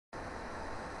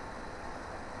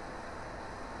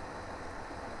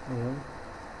Here,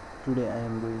 today I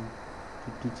am going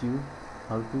to teach you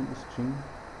how to stream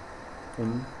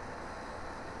any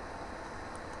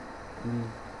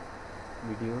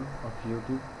video of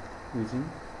YouTube using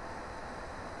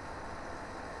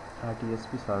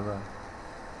rtsp server.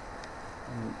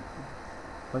 And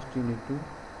first you need to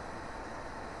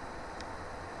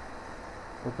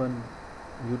open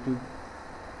YouTube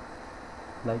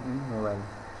like in mobile,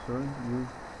 so you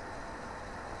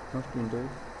must enter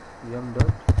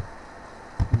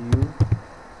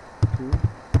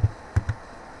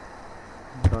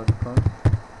youtube.com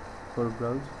for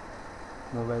browse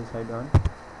mobile site on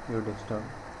your desktop.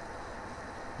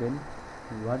 Then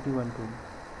what you want to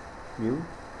view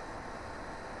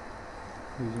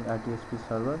using rtsp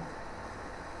server,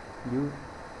 you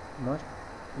must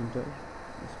enter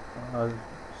or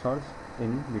search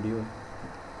any video.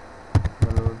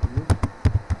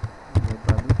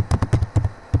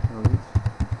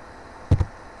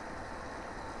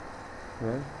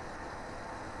 Where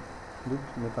look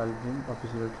Nepali film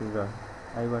official trailer.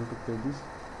 I want to play this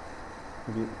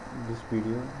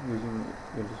video using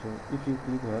LTC. If you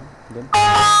click here, then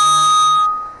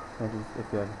that is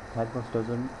appear. Firefox does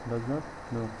not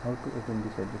know how to open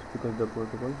this address because the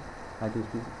protocol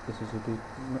RTSP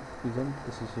isn't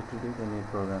associated with any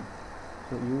program.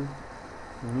 So you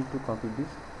need to copy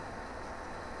this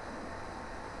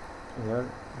here,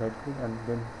 right click and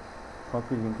then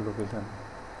copy link location.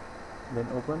 Then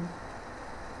open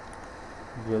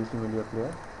VLC media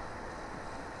player.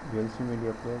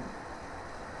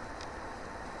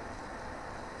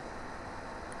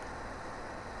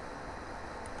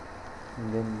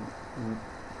 And then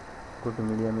go to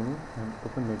media menu and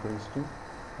open network stream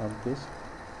and paste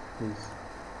this.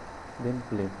 Then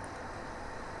play.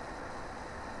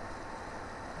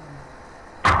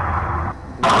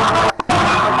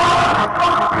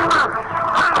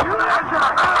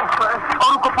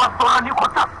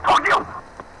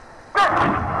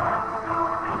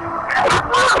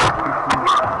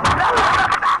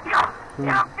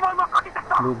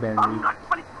 Low bandwidth,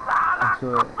 so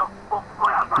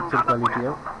picture quality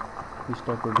of this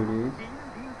type of video is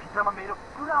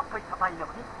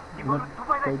not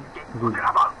quite good,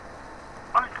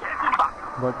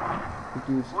 but it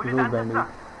is low bandwidth.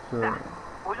 So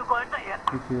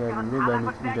if you have low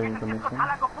bandwidth internet connection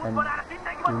and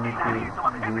you need to do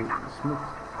smoothly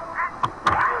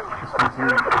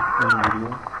in video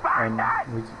and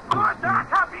which is in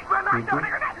YouTube,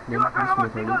 then this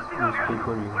method is useful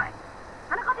for you.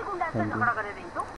 Thank you.